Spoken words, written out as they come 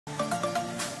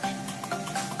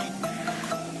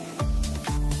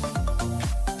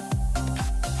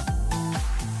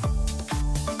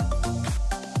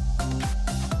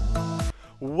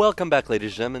Welcome back,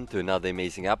 ladies and gentlemen, to another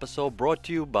amazing episode brought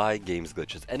to you by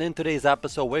GamesGlitches. And in today's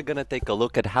episode, we're gonna take a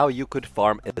look at how you could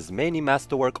farm as many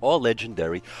Masterwork or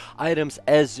Legendary items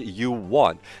as you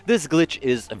want. This glitch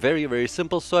is very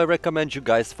simple, so I recommend you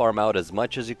guys farm out as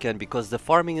much as you can because the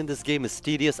farming in this game is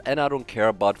tedious and I don't care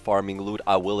about farming loot.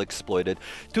 I will exploit it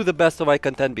to the best of my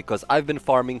content because I've been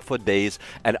farming for days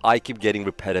and I keep getting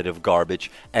repetitive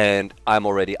garbage and I'm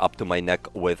already up to my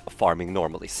neck with farming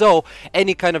normally. So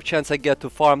any kind of chance I get to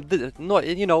farm, in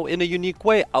a unique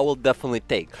way, I will definitely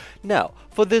take. Now,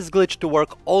 for this glitch to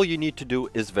work, all you need to do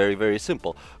is very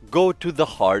simple. Go to the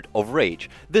Heart of Rage.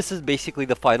 This is basically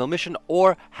the final mission,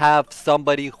 or have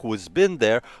somebody who's been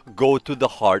there go to the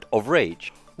Heart of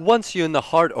Rage. Once you're in the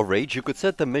Heart of Rage, you could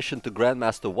set the mission to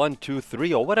Grandmaster 1, 2,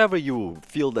 3, or whatever you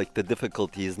feel like the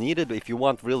difficulty is needed. If you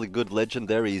want really good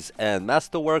Legendaries and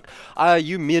Masterwork,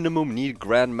 you minimum need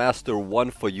Grandmaster 1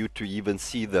 for you to even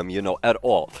see them, at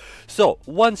all. So,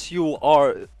 once you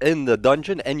are in the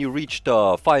dungeon and you reach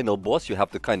the final boss, you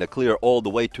have to kind of clear all the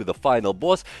way to the final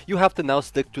boss. You have to now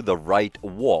stick to the right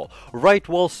wall. Right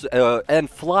walls, and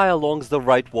fly along the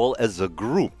right wall as a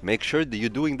group. Make sure that you're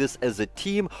doing this as a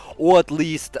team, or at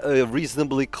least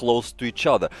reasonably close to each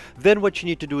other. Then what you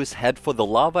need to do is head for the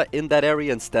lava in that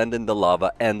area and stand in the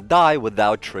lava and die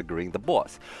without triggering the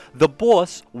boss. The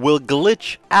boss will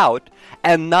glitch out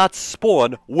and not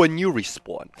spawn when you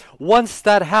respawn. Once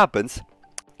that happens,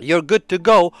 you're good to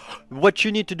go. What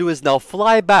you need to do is now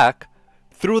fly back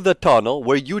through the tunnel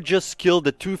where you just killed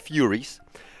the two Furies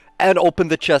and open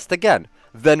the chest again.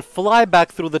 Then fly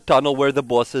back through the tunnel where the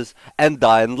boss is and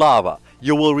die in lava.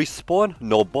 You will respawn,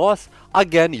 no boss.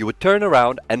 Again, you would turn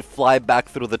around and fly back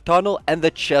through the tunnel and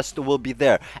the chest will be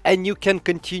there. And you can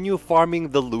continue farming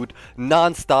the loot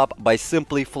non-stop by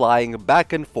simply flying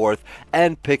back and forth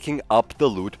and picking up the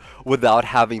loot without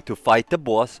having to fight the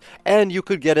boss. And you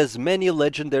could get as many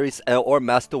Legendaries or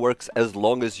Masterworks as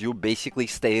long as you basically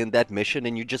stay in that mission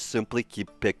and you just simply keep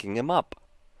picking them up.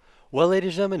 Well, ladies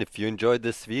and gentlemen, if you enjoyed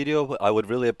this video, I would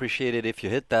really appreciate it if you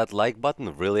hit that like button.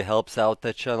 It really helps out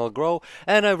the channel grow.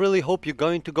 And I really hope you're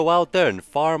going to go out there and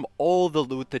farm all the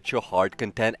loot that your heart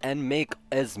content and make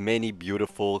as many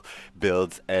beautiful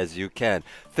builds as you can.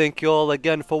 Thank you all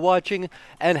again for watching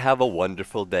and have a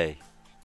wonderful day.